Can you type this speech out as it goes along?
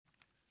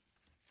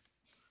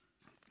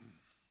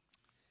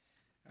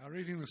Our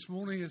reading this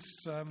morning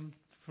is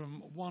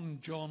from 1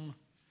 John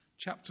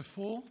chapter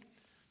 4,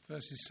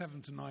 verses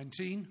 7 to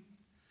 19,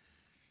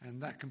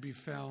 and that can be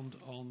found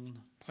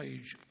on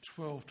page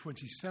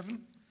 1227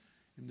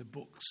 in the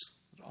books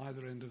at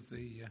either end of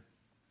the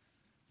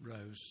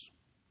rows.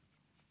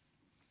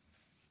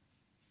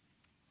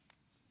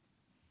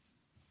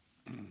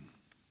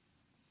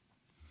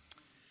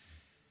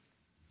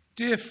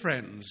 Dear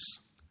friends,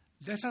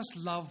 let us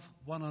love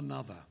one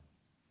another,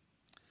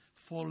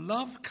 for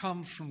love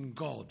comes from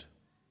God.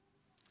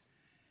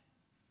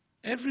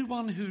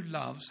 Everyone who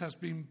loves has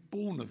been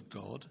born of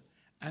God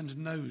and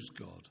knows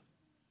God.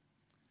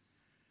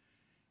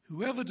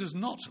 Whoever does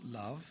not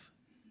love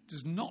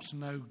does not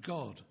know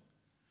God,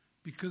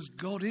 because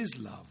God is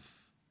love.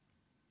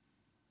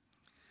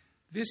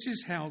 This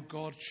is how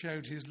God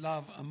showed his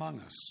love among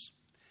us.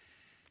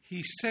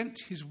 He sent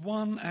his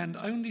one and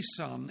only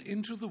Son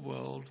into the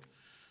world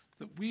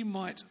that we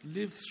might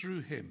live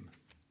through him.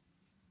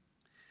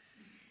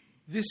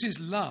 This is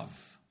love,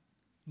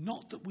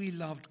 not that we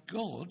loved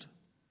God,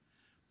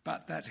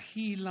 but that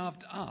he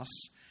loved us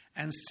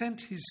and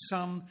sent his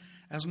Son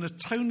as an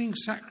atoning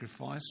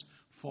sacrifice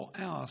for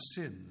our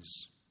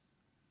sins.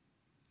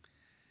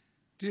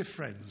 Dear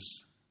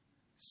friends,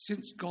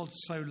 since God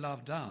so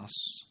loved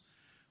us,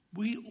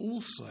 we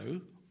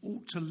also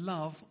ought to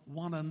love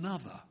one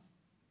another.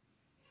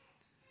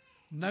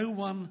 No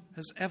one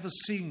has ever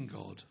seen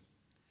God,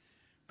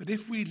 but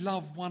if we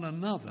love one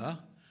another,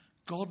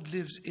 God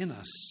lives in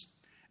us,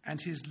 and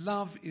his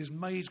love is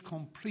made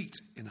complete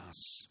in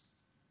us.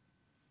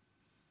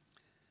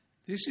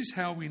 This is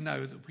how we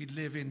know that we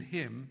live in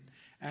him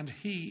and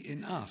he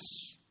in us.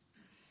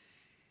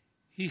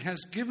 He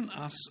has given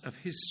us of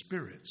his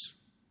Spirit,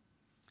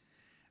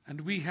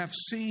 and we have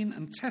seen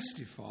and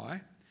testify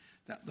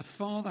that the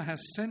Father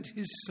has sent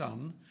his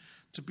Son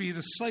to be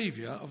the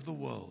Saviour of the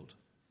world.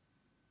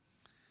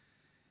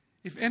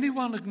 If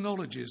anyone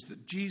acknowledges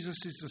that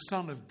Jesus is the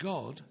Son of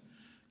God,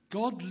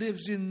 God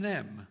lives in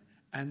them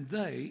and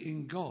they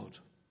in God.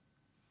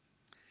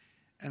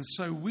 And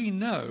so we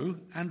know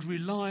and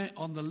rely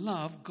on the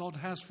love God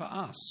has for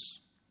us.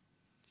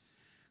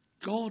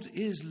 God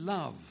is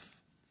love.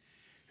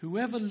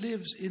 Whoever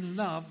lives in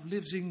love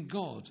lives in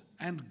God,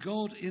 and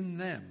God in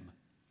them.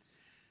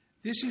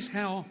 This is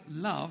how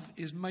love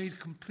is made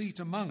complete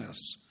among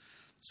us,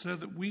 so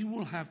that we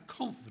will have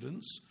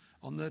confidence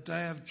on the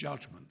day of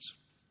judgment.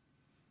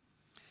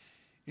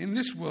 In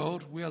this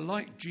world, we are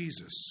like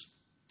Jesus.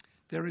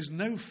 There is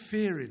no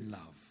fear in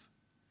love,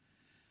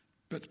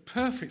 but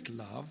perfect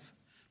love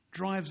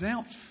drives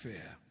out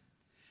fear,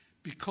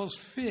 because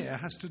fear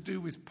has to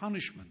do with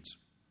punishment.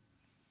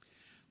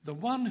 The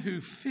one who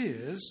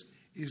fears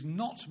is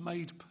not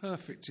made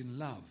perfect in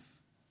love.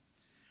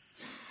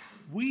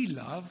 We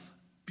love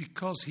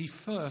because he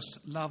first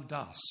loved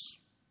us.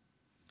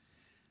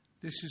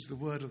 This is the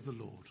word of the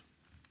Lord.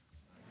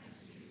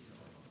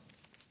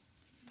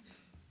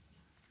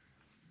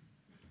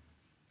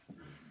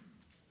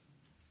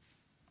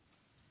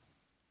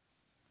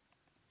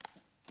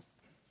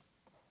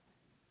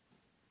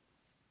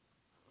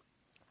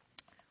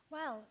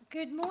 Well,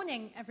 good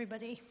morning,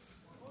 everybody.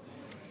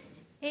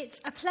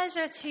 It's a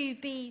pleasure to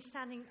be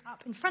standing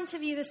up in front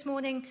of you this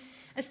morning,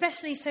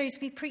 especially so to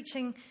be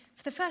preaching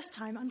for the first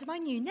time under my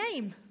new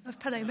name of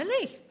Paloma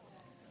Lee.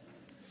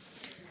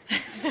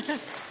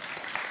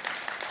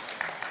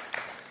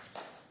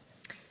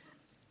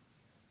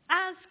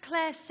 As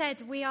Claire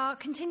said, we are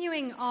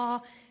continuing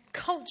our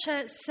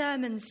culture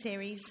sermon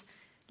series,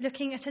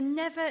 looking at a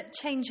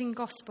never-changing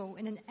gospel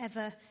in an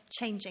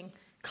ever-changing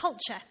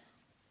culture.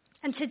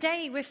 And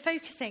today we're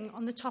focusing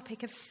on the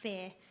topic of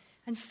fear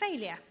and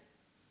failure,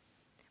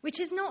 which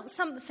is not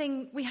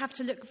something we have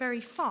to look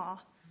very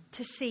far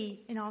to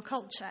see in our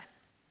culture.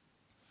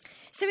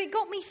 So it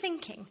got me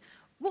thinking,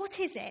 what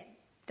is it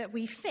that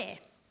we fear?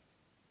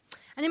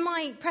 And in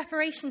my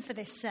preparation for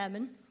this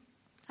sermon,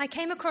 I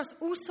came across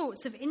all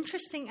sorts of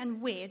interesting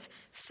and weird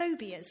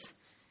phobias.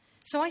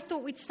 So I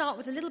thought we'd start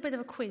with a little bit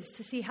of a quiz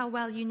to see how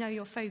well you know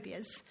your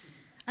phobias.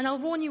 And I'll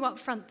warn you up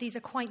front, these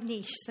are quite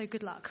niche, so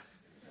good luck.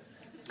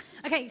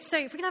 Okay, so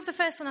if we can have the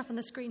first one up on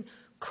the screen.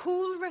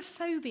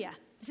 Coulrophobia.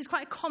 This is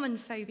quite a common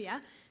phobia.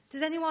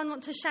 Does anyone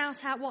want to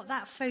shout out what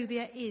that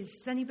phobia is?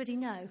 Does anybody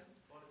know?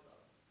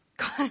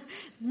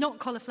 Not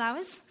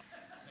cauliflowers.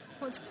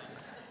 What's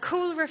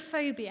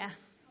coulrophobia?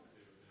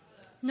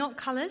 Not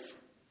colours?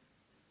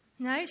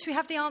 No? Should we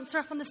have the answer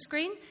up on the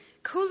screen?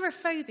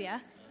 Coulrophobia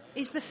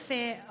is the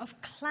fear of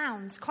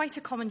clowns. Quite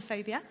a common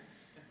phobia.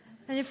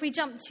 And if we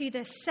jump to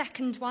the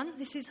second one,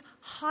 this is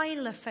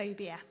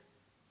hylophobia.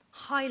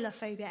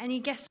 Hylophobia.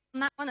 Any guess on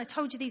that one? I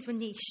told you these were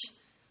niche.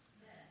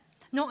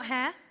 Not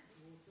hair.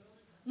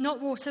 Not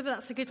water, but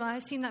that's a good one. I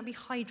assume that'd be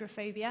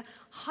hydrophobia.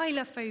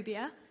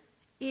 Hylophobia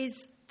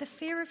is the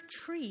fear of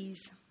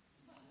trees.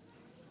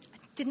 I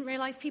didn't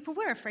realise people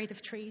were afraid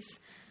of trees.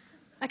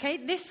 Okay,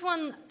 this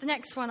one, the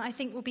next one, I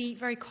think will be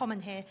very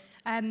common here.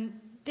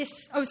 The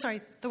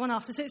one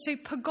after. So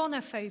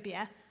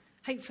pogonophobia,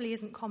 hopefully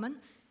isn't common.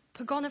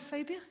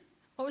 Pogonophobia?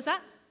 What was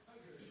that?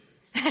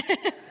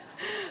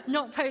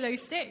 Not polo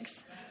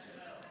sticks.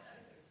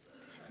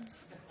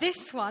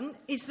 This one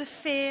is the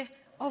fear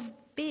of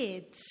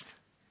beards.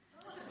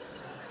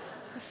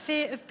 The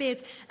fear of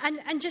beards.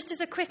 And just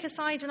as a quick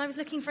aside, when I was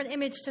looking for an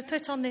image to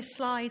put on this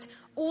slide,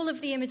 all of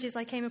the images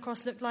I came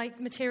across looked like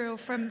material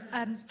from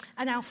an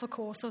Alpha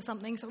course or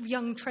something, sort of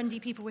young,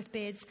 trendy people with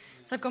beards.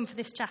 So I've gone for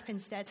this chap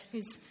instead,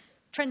 who's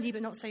trendy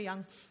but not so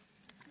young.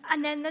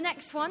 And then the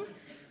next one,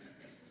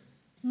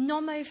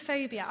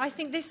 nomophobia. I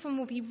think this one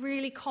will be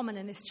really common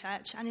in this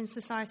church and in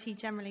society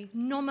generally.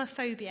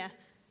 Nomophobia.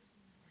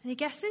 Any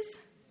guesses?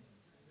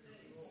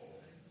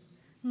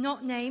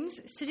 Not names.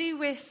 It's to do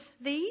with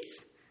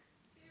these.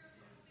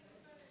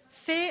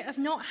 Fear of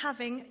not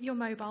having your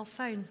mobile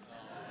phone.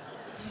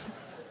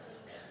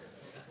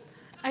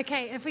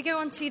 Okay, if we go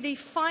on to the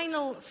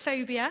final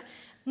phobia.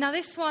 Now,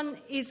 this one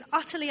is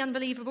utterly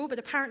unbelievable, but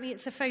apparently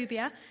it's a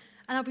phobia.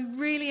 And I'll be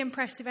really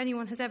impressed if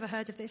anyone has ever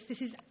heard of this.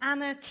 This is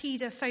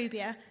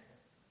anatidophobia.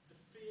 The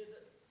fear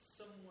that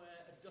somewhere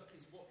a duck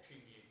is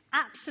watching you.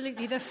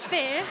 Absolutely, the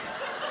fear.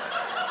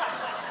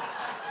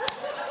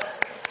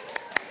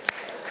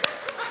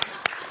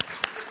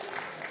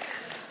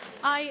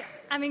 I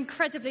am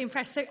incredibly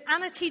impressed. So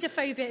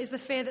anatidophobia is the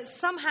fear that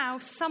somehow,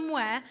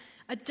 somewhere,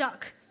 a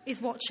duck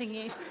is watching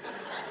you.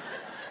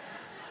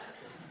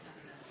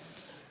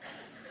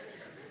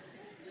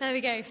 There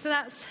we go. So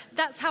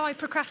that's how I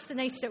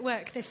procrastinated at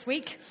work this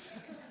week.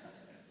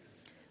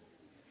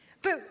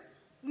 But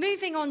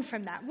moving on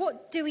from that,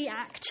 what do we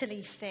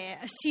actually fear,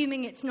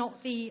 assuming it's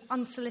not the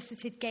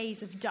unsolicited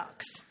gaze of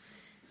ducks?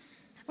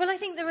 Well, I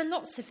think there are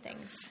lots of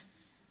things.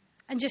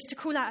 And just to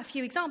call out a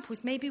few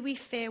examples, maybe we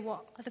fear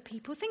what other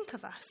people think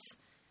of us.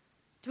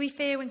 Do we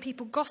fear when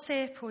people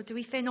gossip, or do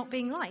we fear not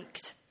being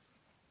liked?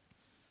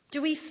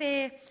 Do we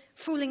fear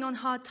falling on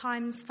hard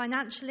times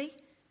financially?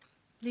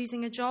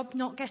 Losing a job,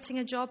 not getting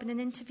a job in an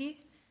interview?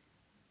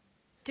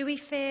 Do we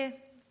fear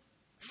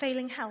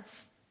failing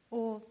health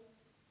or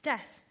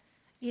death,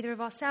 either of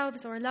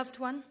ourselves or a loved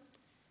one?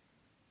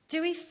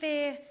 Do we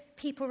fear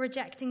people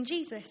rejecting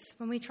Jesus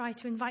when we try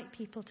to invite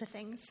people to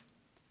things?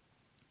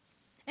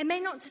 It may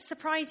not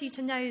surprise you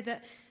to know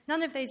that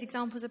none of those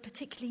examples are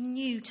particularly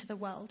new to the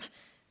world.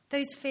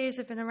 Those fears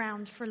have been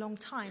around for a long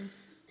time.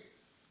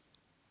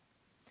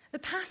 The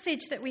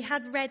passage that we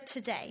had read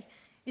today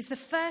is the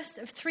first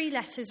of 3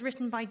 letters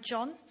written by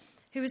John,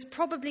 who is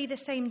probably the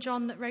same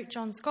John that wrote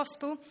John's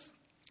Gospel,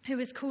 who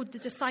is called the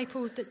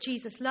disciple that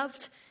Jesus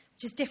loved,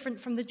 which is different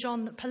from the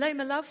John that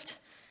Paloma loved.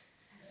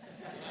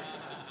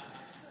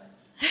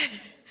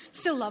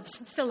 Still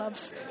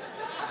loves.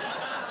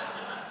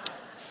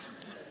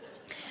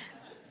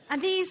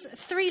 And these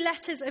 3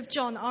 letters of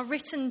John are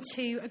written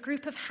to a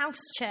group of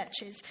house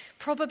churches,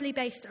 probably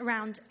based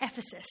around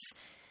Ephesus.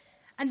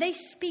 And they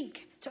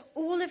speak to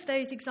all of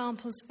those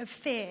examples of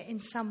fear in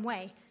some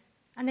way.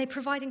 And they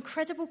provide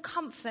incredible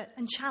comfort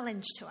and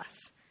challenge to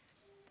us.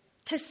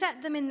 To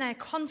set them in their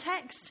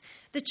context,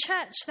 the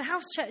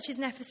house churches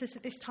in Ephesus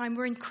at this time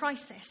were in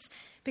crisis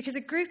because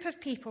a group of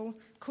people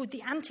called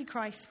the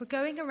Antichrist were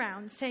going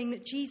around saying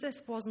that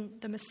Jesus wasn't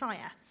the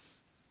Messiah.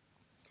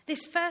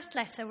 This first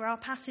letter, where our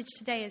passage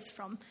today is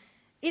from,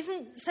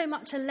 isn't so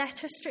much a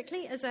letter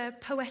strictly as a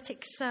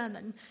poetic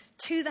sermon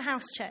to the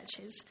house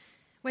churches,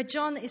 where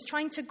John is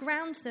trying to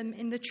ground them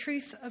in the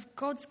truth of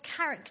God's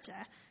character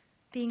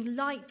being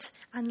light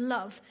and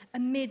love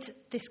amid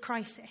this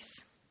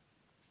crisis.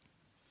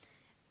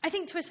 I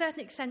think to a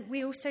certain extent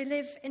we also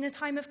live in a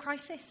time of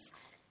crisis.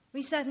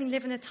 We certainly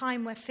live in a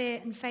time where fear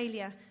and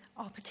failure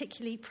are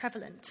particularly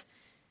prevalent.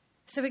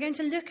 So we're going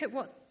to look at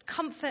what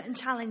comfort and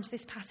challenge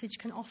this passage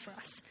can offer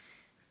us.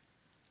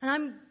 And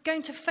I'm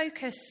going to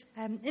focus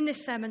in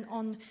this sermon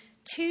on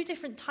 2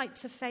 different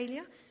types of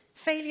failure.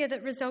 Failure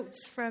that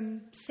results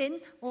from sin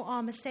or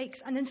our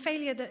mistakes, and then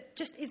failure that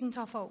just isn't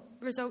our fault,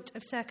 result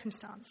of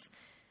circumstance.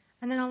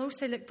 And then I'll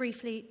also look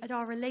briefly at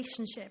our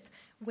relationship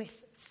with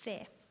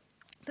fear.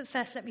 But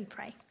first, let me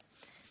pray.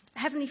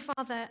 Heavenly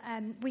Father,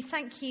 we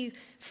thank you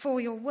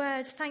for your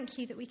word. Thank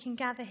you that we can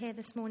gather here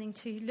this morning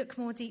to look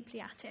more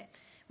deeply at it.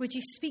 Would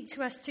you speak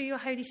to us through your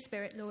Holy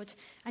Spirit, Lord,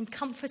 and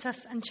comfort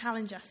us and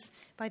challenge us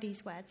by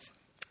these words.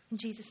 In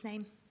Jesus'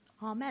 name,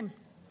 amen.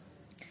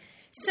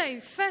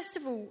 So, first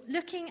of all,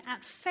 looking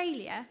at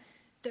failure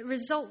that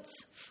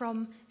results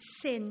from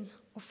sin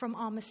or from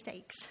our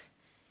mistakes.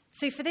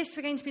 So for this,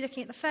 we're going to be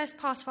looking at the first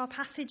part of our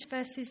passage,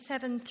 verses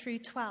 7 through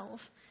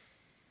 12.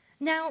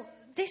 Now,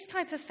 this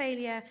type of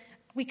failure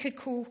we could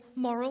call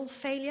moral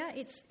failure.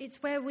 It's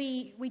where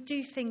we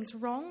do things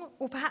wrong,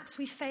 or perhaps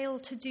we fail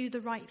to do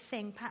the right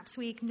thing. Perhaps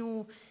we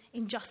ignore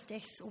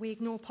injustice, or we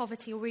ignore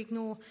poverty, or we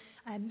ignore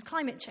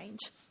climate change.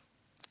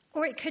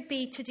 Or it could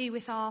be to do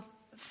with our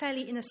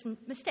fairly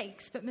innocent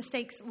mistakes, but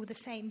mistakes all the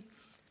same.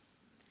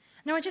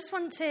 Now, I just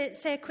want to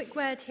say a quick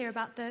word here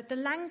about the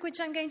language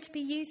I'm going to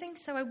be using.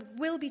 So I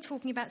will be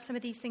talking about some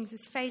of these things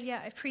as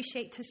failure. I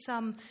appreciate to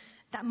some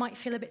that might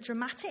feel a bit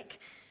dramatic.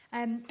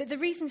 But the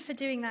reason for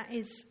doing that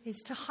is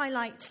to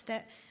highlight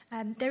that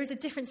there is a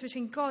difference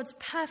between God's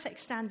perfect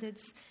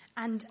standards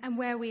and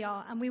where we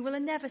are. And we will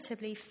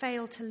inevitably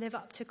fail to live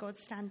up to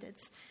God's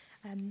standards.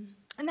 And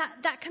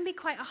that can be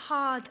quite a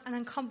hard and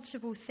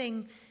uncomfortable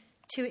thing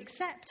to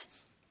accept.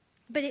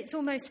 But it's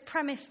almost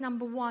premise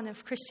number one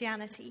of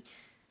Christianity,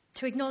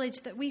 to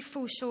acknowledge that we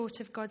fall short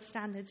of God's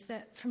standards,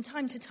 that from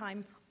time to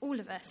time, all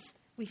of us,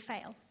 we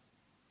fail.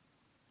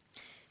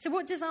 So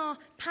what does our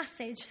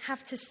passage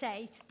have to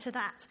say to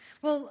that?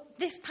 Well,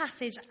 this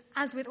passage,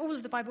 as with all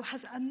of the Bible,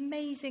 has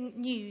amazing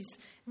news,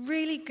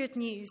 really good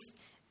news,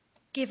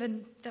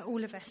 given that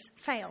all of us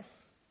fail.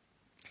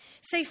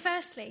 So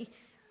firstly,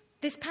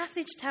 this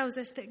passage tells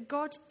us that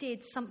God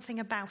did something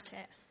about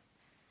it.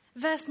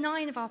 Verse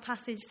 9 of our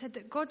passage said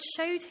that God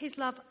showed his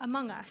love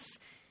among us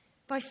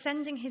by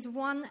sending his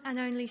one and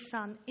only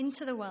Son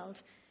into the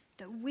world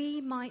that we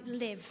might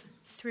live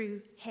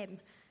through him.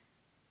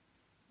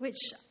 Which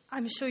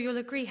I'm sure you'll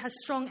agree has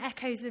strong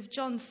echoes of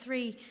John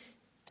 3,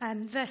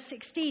 verse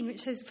 16,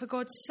 which says, "For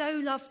God so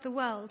loved the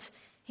world,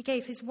 he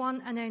gave his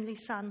one and only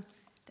Son,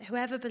 that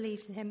whoever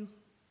believed in him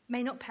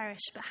may not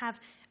perish but have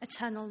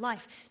eternal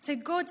life." So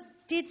God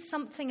did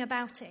something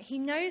about it. He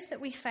knows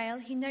that we fail.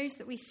 He knows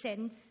that we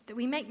sin, that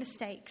we make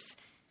mistakes.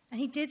 And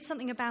he did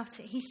something about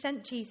it. He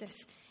sent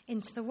Jesus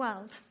into the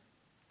world.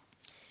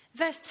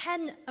 Verse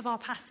 10 of our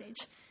passage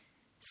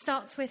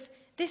starts with,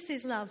 "This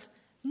is love,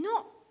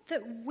 not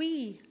that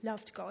we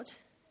loved God,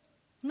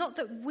 not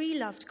that we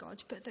loved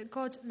God, but that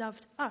God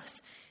loved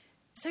us."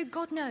 So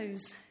God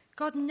knows.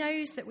 God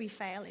knows that we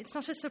fail. It's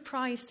not a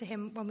surprise to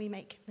him when we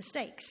make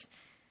mistakes.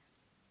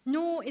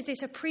 Nor is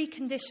it a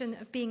precondition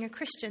of being a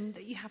Christian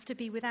that you have to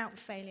be without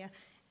failure.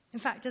 In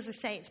fact, as I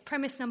say, it's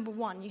premise number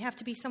one. You have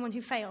to be someone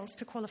who fails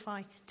to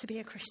qualify to be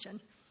a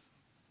Christian.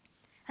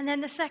 And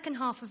then the second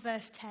half of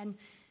verse 10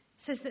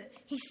 says that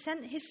he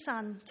sent his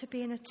Son to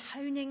be an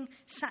atoning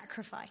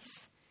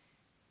sacrifice.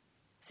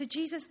 So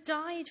Jesus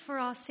died for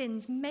our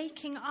sins,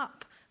 making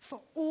up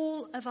for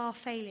all of our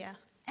failure.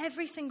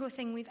 Every single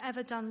thing we've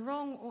ever done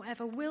wrong or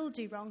ever will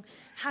do wrong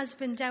has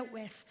been dealt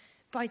with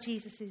by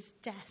Jesus'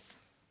 death.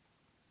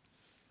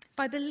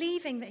 By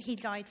believing that he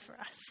died for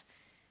us,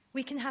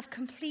 we can have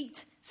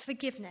complete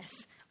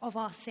forgiveness of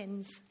our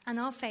sins and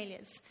our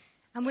failures.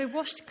 And we're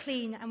washed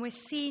clean and we're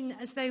seen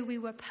as though we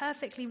were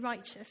perfectly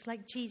righteous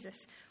like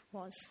Jesus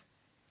was.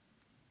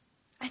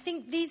 I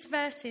think these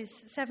verses,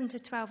 7 to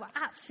 12, are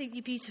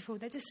absolutely beautiful.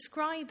 They're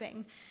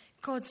describing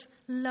God's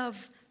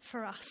love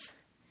for us.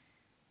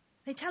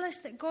 They tell us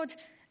that God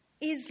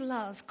is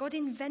love. God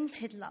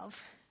invented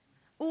love.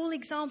 All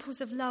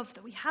examples of love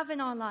that we have in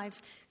our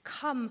lives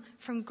come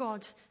from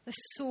God, the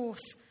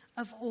source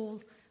of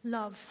all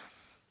love.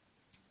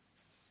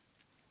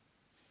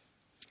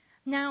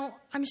 Now,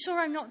 I'm sure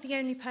I'm not the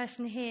only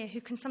person here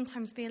who can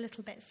sometimes be a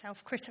little bit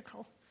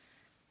self-critical.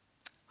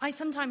 I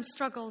sometimes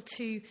struggle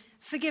to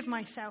forgive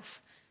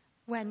myself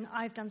when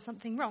I've done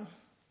something wrong.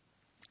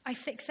 I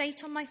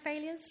fixate on my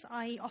failures.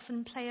 I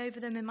often play over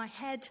them in my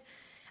head.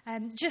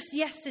 Just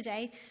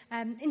yesterday,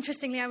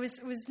 interestingly, I was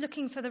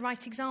looking for the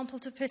right example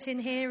to put in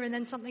here, and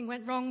then something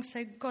went wrong,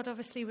 so God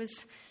obviously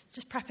was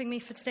just prepping me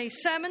for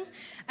today's sermon.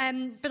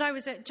 But I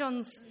was at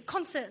John's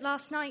concert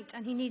last night,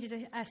 and he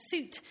needed a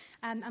suit,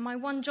 and my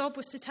one job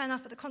was to turn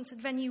up at the concert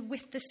venue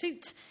with the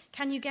suit.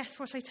 Can you guess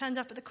what I turned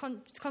up at the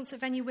concert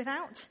venue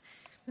without?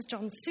 It was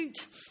John's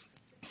suit.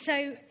 So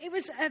it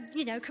was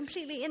a,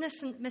 completely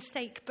innocent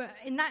mistake, but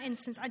in that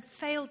instance, I'd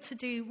failed to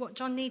do what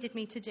John needed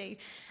me to do.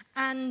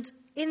 And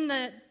in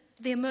the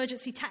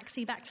emergency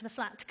taxi back to the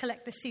flat to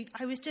collect the suit,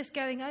 I was just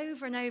going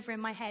over and over in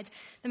my head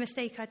the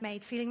mistake I'd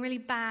made, feeling really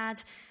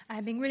bad,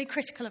 being really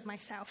critical of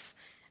myself.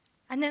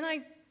 And then I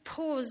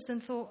paused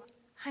and thought,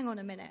 hang on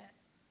a minute,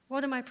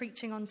 what am I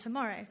preaching on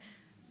tomorrow?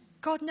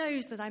 God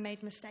knows that I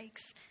made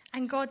mistakes,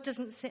 and God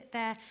doesn't sit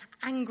there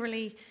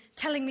angrily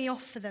telling me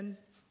off for them.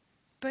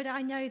 But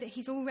I know that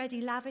he's already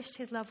lavished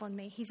his love on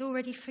me. He's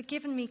already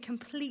forgiven me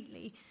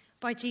completely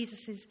by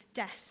Jesus'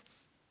 death.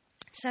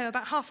 So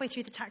about halfway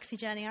through the taxi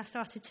journey, I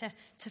started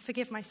to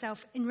forgive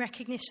myself in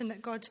recognition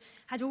that God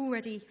had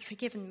already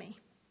forgiven me.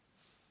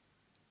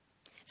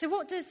 So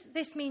what does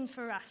this mean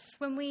for us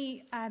when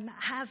we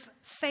have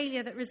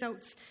failure that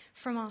results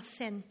from our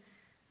sin?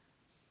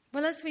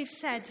 Well, as we've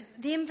said,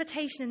 the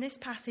invitation in this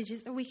passage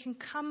is that we can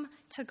come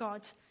to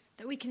God,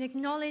 that we can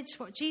acknowledge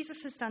what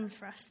Jesus has done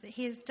for us, that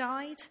he has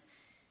died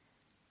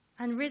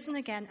and risen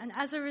again, and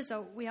as a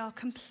result, we are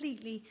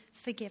completely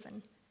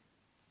forgiven.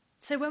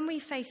 So when we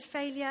face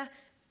failure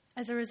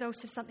as a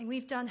result of something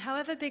we've done,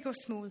 however big or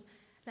small,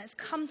 let's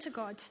come to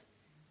God,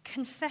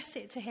 confess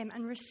it to him,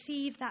 and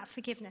receive that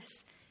forgiveness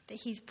that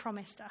he's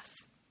promised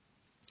us.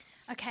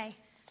 Okay,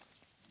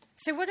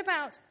 so what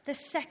about the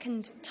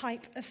second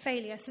type of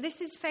failure? So this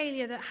is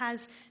failure that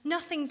has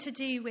nothing to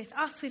do with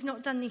us. We've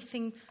not done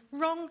anything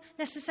wrong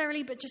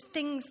necessarily, but just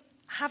things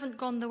haven't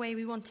gone the way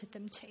we wanted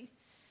them to.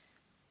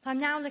 I'm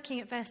now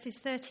looking at verses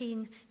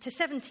 13 to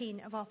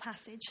 17 of our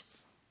passage.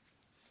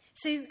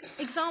 So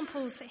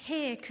examples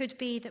here could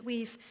be that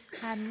we've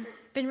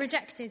been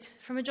rejected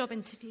from a job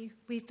interview,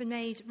 we've been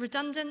made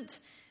redundant,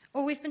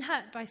 or we've been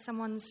hurt by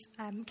someone's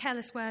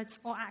careless words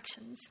or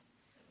actions.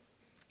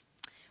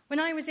 When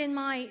I was in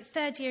my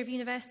third year of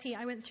university,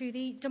 I went through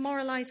the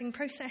demoralising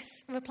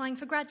process of applying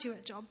for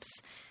graduate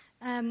jobs.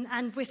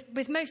 And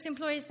with most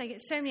employers, they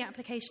get so many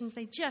applications,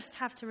 they just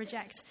have to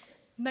reject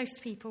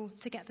most people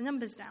to get the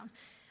numbers down.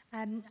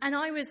 And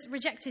I was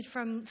rejected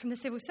from the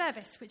civil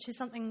service, which is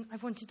something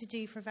I've wanted to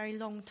do for a very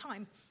long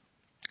time.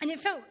 And it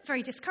felt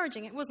very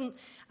discouraging. It wasn't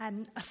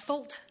a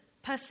fault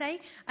per se,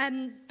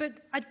 but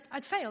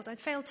I'd failed. I'd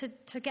failed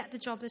to get the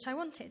job that I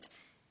wanted.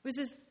 It was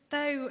as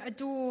though a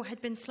door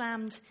had been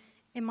slammed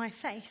in my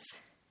face.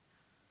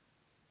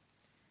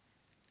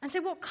 And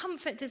so what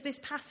comfort does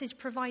this passage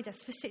provide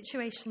us for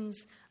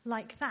situations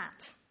like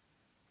that?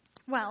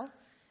 Well,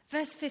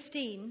 verse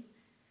 15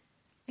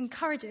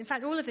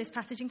 all of this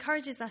passage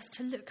encourages us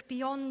to look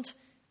beyond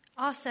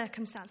our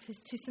circumstances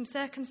to some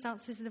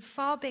circumstances that are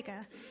far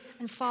bigger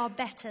and far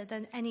better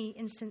than any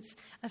instance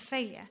of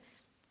failure.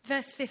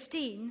 Verse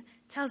 15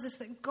 tells us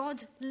that God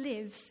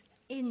lives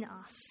in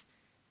us.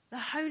 The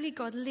Holy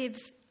God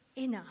lives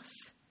in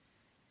us.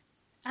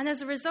 And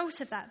as a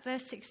result of that,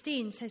 verse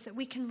 16 says that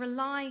we can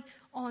rely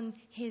on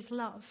his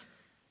love.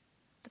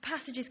 The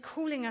passage is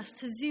calling us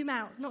to zoom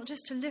out, not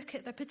just to look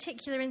at the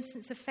particular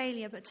instance of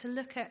failure, but to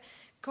look at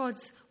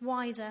God's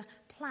wider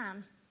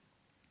plan.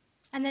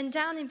 And then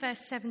down in verse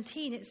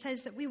 17, it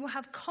says that we will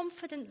have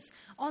confidence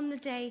on the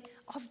day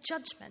of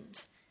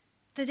judgment,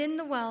 that in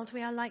the world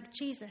we are like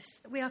Jesus,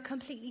 that we are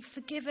completely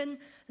forgiven,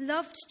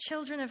 loved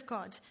children of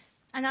God,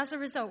 and as a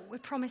result, we're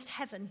promised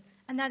heaven,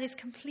 and that is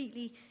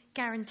completely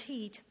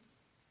guaranteed.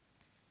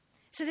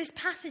 So this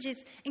passage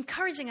is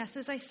encouraging us,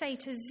 as I say,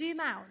 to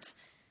zoom out,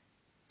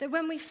 that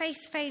when we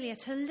face failure,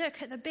 to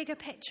look at the bigger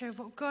picture of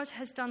what God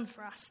has done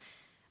for us,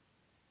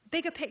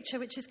 bigger picture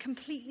which is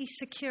completely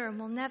secure and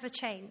will never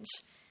change,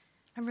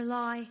 and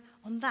rely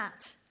on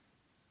that.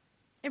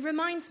 It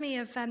reminds me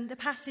of the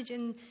passage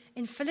in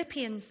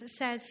Philippians that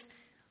says,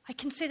 I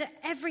consider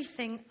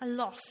everything a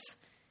loss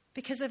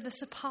because of the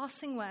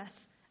surpassing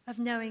worth of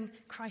knowing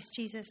Christ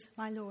Jesus,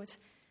 my Lord.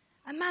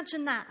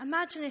 Imagine that.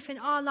 Imagine if in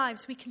our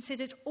lives we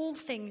considered all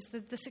things,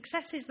 the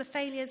successes, the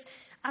failures,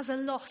 as a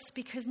loss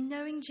because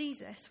knowing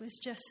Jesus was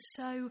just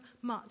so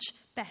much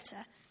better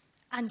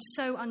and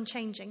so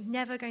unchanging,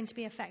 never going to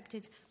be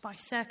affected by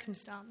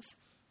circumstance.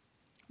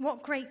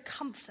 What great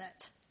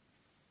comfort.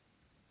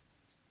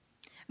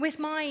 With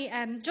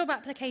my job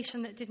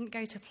application that didn't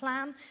go to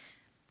plan,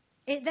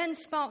 it then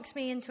sparked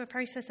me into a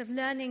process of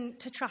learning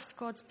to trust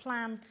God's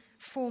plan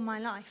for my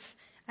life.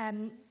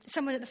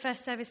 Someone at the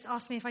first service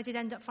asked me if I did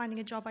end up finding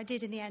a job. I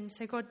did in the end,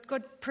 so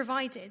God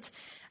provided.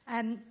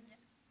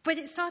 But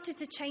it started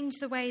to change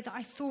the way that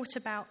I thought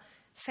about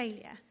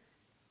failure.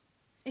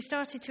 It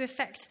started to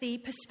affect the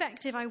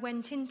perspective I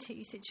went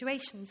into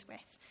situations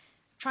with,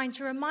 trying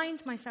to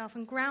remind myself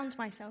and ground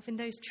myself in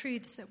those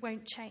truths that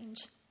won't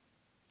change.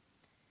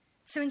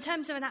 So in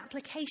terms of an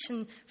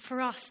application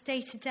for us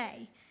day to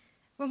day,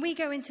 when we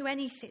go into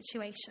any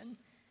situation,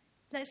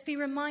 let's be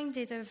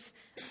reminded of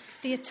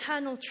the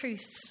eternal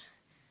truths,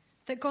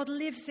 that God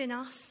lives in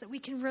us, that we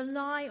can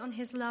rely on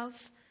his love,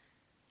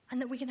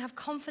 and that we can have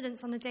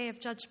confidence on the day of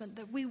judgment,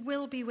 that we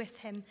will be with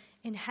him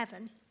in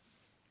heaven.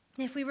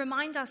 And if we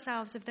remind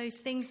ourselves of those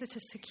things that are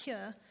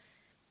secure,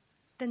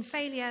 then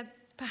failure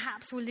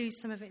perhaps will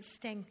lose some of its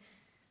sting.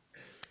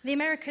 The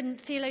American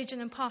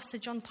theologian and pastor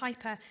John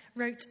Piper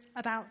wrote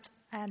about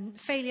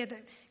failure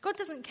that God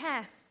doesn't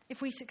care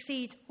if we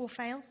succeed or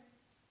fail.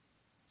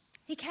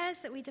 He cares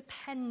that we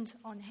depend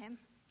on him.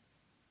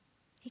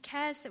 He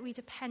cares that we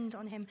depend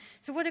on him.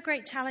 So what a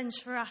great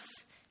challenge for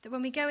us, that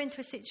when we go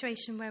into a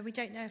situation where we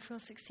don't know if we'll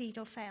succeed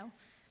or fail,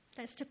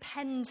 let's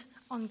depend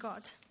on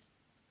God.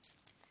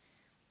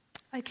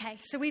 Okay,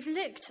 so we've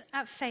looked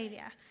at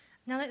failure.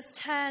 Now let's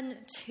turn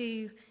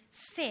to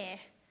fear.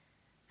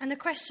 And the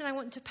question I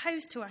want to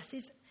pose to us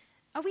is,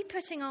 are we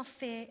putting our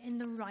fear in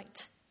the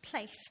right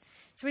place?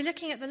 So we're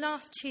looking at the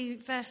last two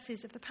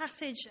verses of the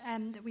passage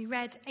that we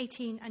read,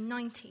 18 and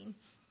 19.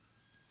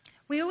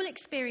 We all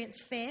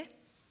experience fear.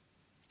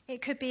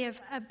 It could be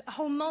of a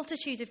whole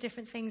multitude of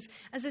different things.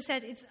 As I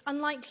said, it's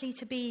unlikely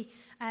to be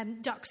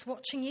ducks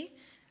watching you.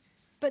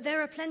 But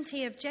there are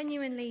plenty of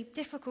genuinely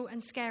difficult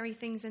and scary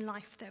things in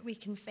life that we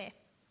can fear.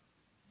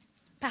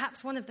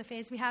 Perhaps one of the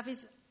fears we have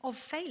is of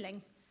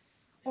failing.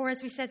 Or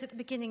as we said at the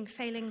beginning,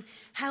 failing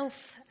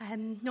health,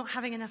 not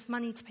having enough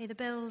money to pay the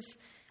bills,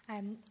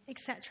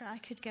 etc. I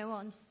could go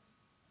on.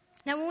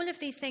 Now, all of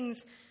these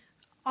things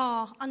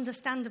are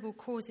understandable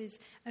causes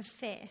of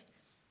fear.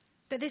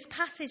 But this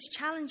passage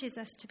challenges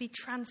us to be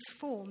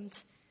transformed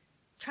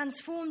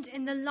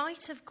in the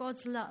light of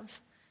God's love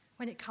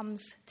when it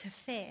comes to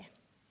fear.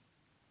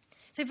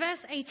 So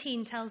verse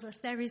 18 tells us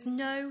there is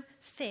no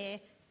fear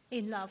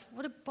in love.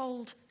 What a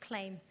bold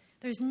claim.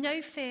 There is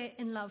no fear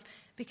in love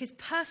because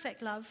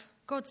perfect love,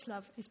 God's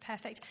love is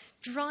perfect,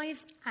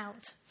 drives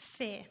out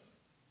fear.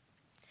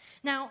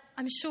 Now,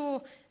 I'm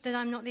sure that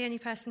I'm not the only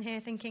person here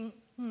thinking,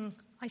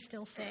 I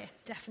still fear,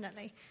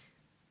 definitely.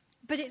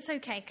 But it's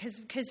okay,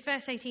 because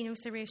verse 18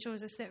 also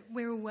reassures us that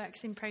we're all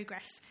works in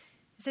progress.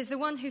 It says, the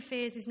one who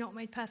fears is not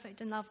made perfect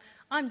in love.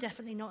 I'm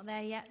definitely not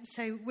there yet,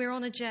 so we're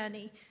on a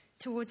journey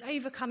towards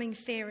overcoming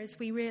fear as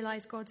we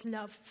realize God's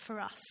love for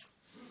us.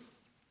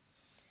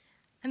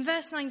 And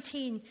verse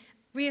 19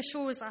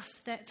 reassures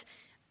us that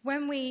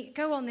when we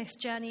go on this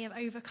journey of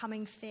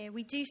overcoming fear,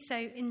 we do so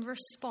in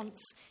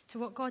response to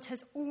what God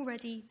has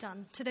already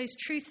done, to those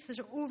truths that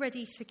are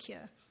already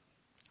secure.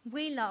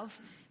 We love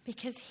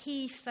because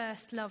he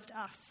first loved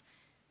us.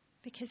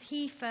 Because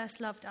he first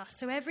loved us.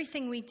 So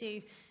everything we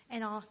do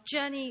in our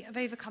journey of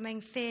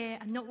overcoming fear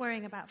and not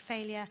worrying about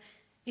failure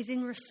is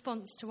in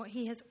response to what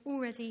he has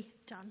already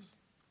done.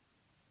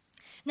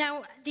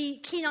 Now, the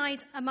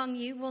keen-eyed among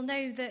you will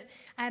know that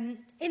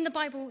in the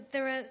Bible,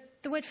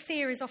 the word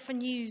fear is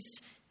often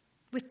used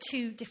with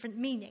two different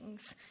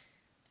meanings.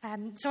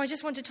 So I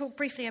just want to talk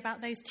briefly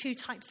about those two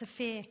types of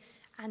fear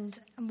and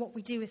what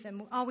we do with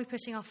them. Are we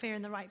putting our fear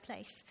in the right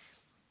place?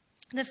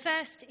 The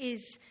first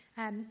is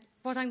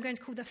what I'm going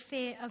to call the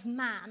fear of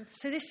man.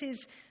 So this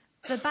is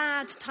the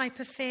bad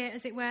type of fear,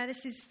 as it were.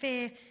 This is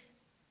fear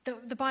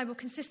that the Bible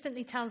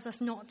consistently tells us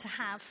not to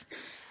have.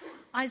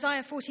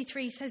 Isaiah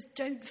 43 says,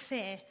 don't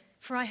fear,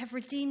 for I have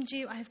redeemed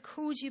you, I have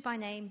called you by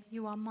name,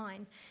 you are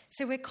mine.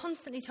 So we're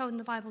constantly told in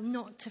the Bible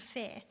not to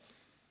fear.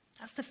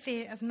 That's the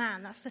fear of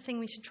man. That's the thing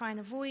we should try and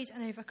avoid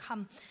and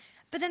overcome.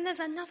 But then there's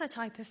another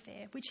type of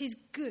fear, which is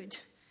good.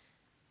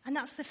 And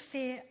that's the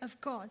fear of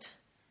God.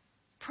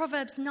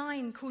 Proverbs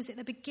 9 calls it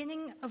the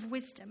beginning of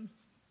wisdom.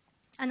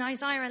 And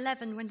Isaiah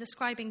 11, when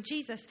describing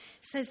Jesus,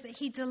 says that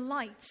he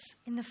delights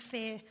in the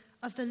fear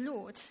of the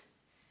Lord.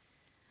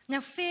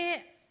 Now, fear,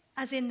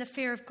 as in the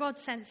fear of God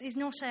sense, is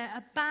not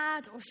a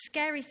bad or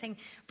scary thing,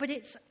 but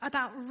it's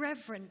about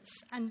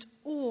reverence and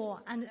awe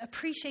and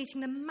appreciating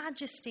the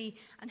majesty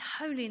and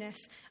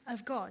holiness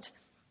of God.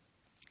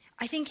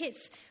 I think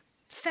it's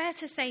fair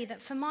to say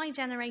that for my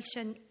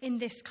generation in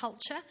this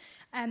culture,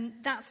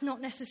 that's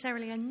not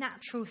necessarily a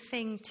natural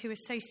thing to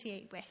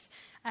associate with.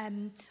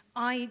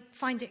 I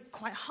find it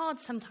quite hard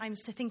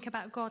sometimes to think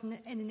about God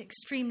in an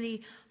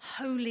extremely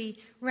holy,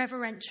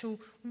 reverential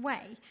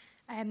way.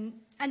 And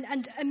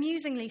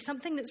amusingly,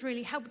 something that's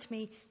really helped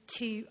me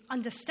to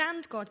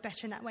understand God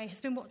better in that way has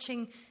been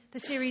watching the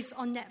series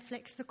on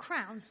Netflix, The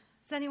Crown.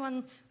 Has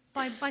anyone,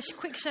 by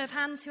quick show of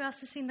hands, who else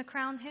has seen The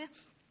Crown here?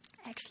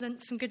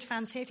 Excellent, some good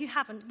fans here. If you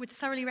haven't, would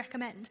thoroughly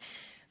recommend.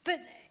 But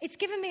it's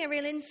given me a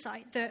real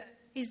insight that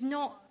is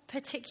not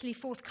particularly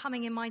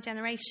forthcoming in my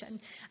generation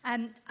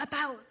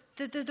about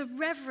the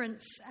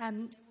reverence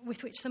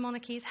with which the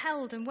monarchy is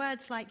held, and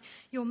words like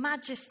Your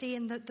Majesty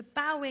and the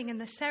bowing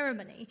and the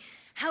ceremony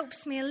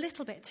helps me a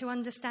little bit to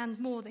understand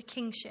more the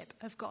kingship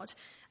of God.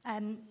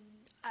 I'm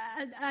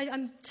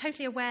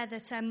totally aware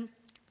that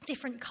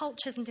different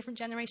cultures and different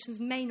generations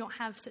may not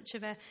have such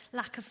of a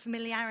lack of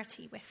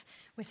familiarity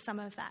with some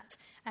of that.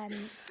 And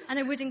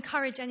I would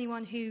encourage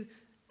anyone who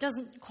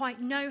doesn't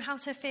quite know how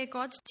to fear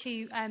God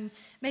to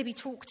maybe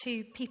talk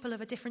to people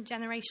of a different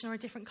generation or a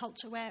different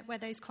culture where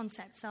those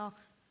concepts are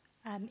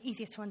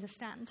easier to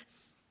understand.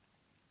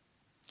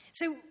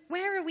 So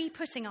where are we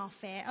putting our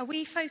fear? Are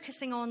we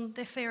focusing on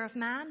the fear of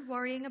man,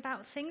 worrying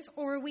about things,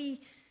 or are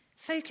we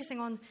focusing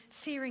on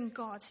fearing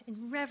God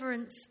in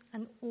reverence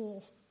and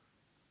awe?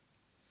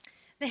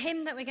 The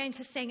hymn that we're going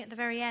to sing at the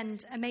very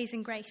end,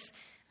 Amazing Grace,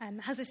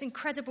 has this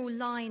incredible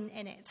line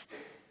in it.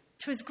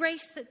 "'Twas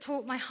grace that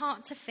taught my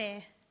heart to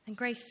fear, and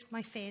grace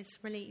my fears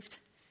relieved."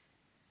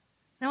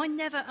 Now, I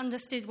never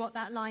understood what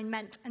that line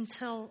meant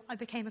until I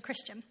became a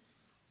Christian.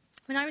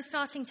 When I was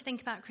starting to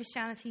think about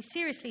Christianity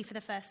seriously for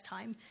the first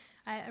time,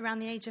 around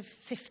the age of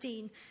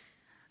 15,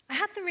 I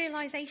had the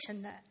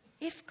realization that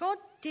if God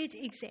did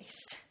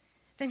exist,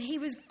 then he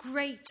was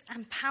great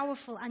and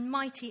powerful and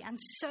mighty and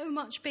so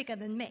much bigger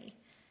than me.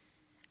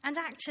 And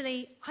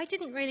actually, I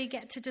didn't really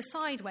get to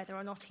decide whether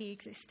or not he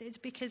existed,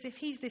 because if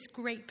he's this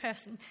great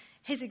person,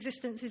 his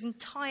existence is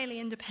entirely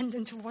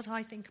independent of what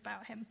I think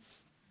about him.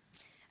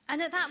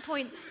 And at that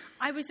point,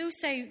 I was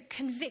also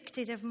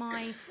convicted of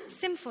my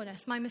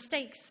sinfulness, my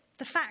mistakes,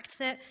 the fact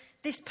that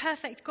this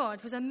perfect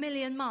God was a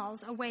million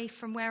miles away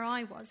from where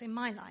I was in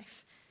my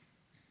life.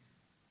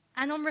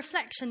 And on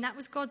reflection, that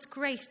was God's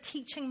grace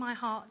teaching my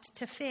heart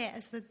to fear,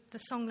 as the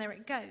song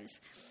lyric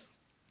goes.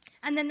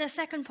 And then the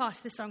second part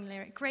of the song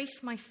lyric,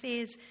 grace my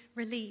fears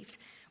relieved.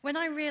 When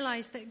I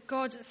realized that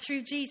God,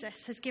 through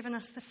Jesus, has given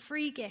us the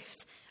free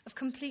gift of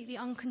completely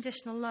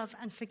unconditional love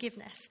and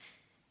forgiveness,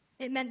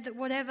 it meant that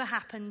whatever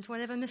happened,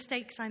 whatever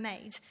mistakes I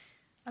made,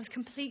 I was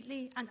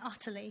completely and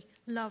utterly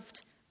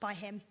loved by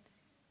him.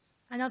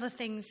 And other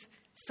things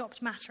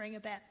stopped mattering a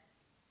bit.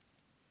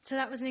 So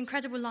that was an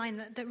incredible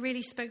line that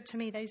really spoke to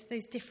me,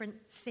 those different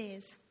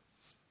fears.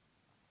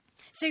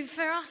 So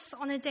for us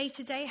on a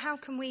day-to-day, how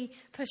can we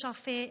put our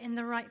fear in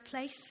the right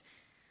place?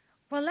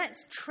 Well,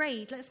 let's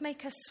trade. Let's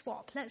make a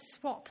swap. Let's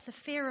swap the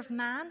fear of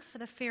man for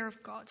the fear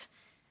of God.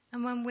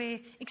 And when we're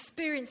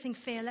experiencing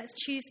fear, let's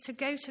choose to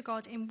go to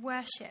God in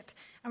worship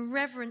and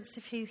reverence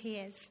of who he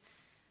is,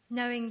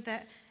 knowing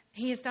that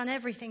he has done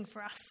everything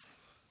for us.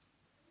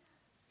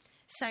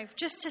 So,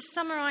 just to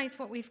summarize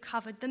what we've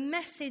covered, the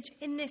message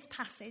in this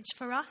passage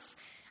for us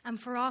and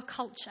for our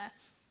culture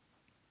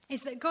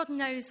is that God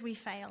knows we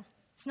fail.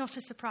 It's not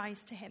a surprise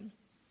to him.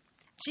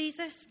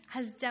 Jesus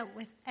has dealt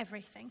with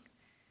everything.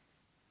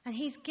 And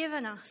he's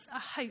given us a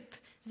hope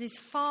that is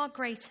far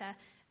greater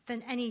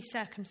than any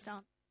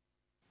circumstance.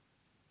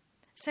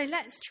 So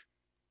let's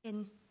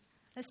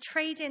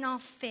trade in our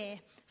fear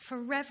for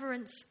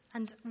reverence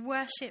and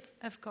worship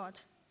of God.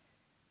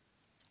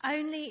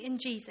 Only in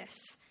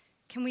Jesus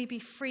can we be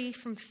free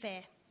from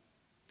fear,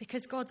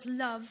 because God's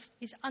love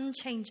is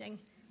unchanging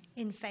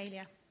in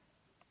failure.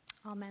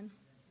 Amen.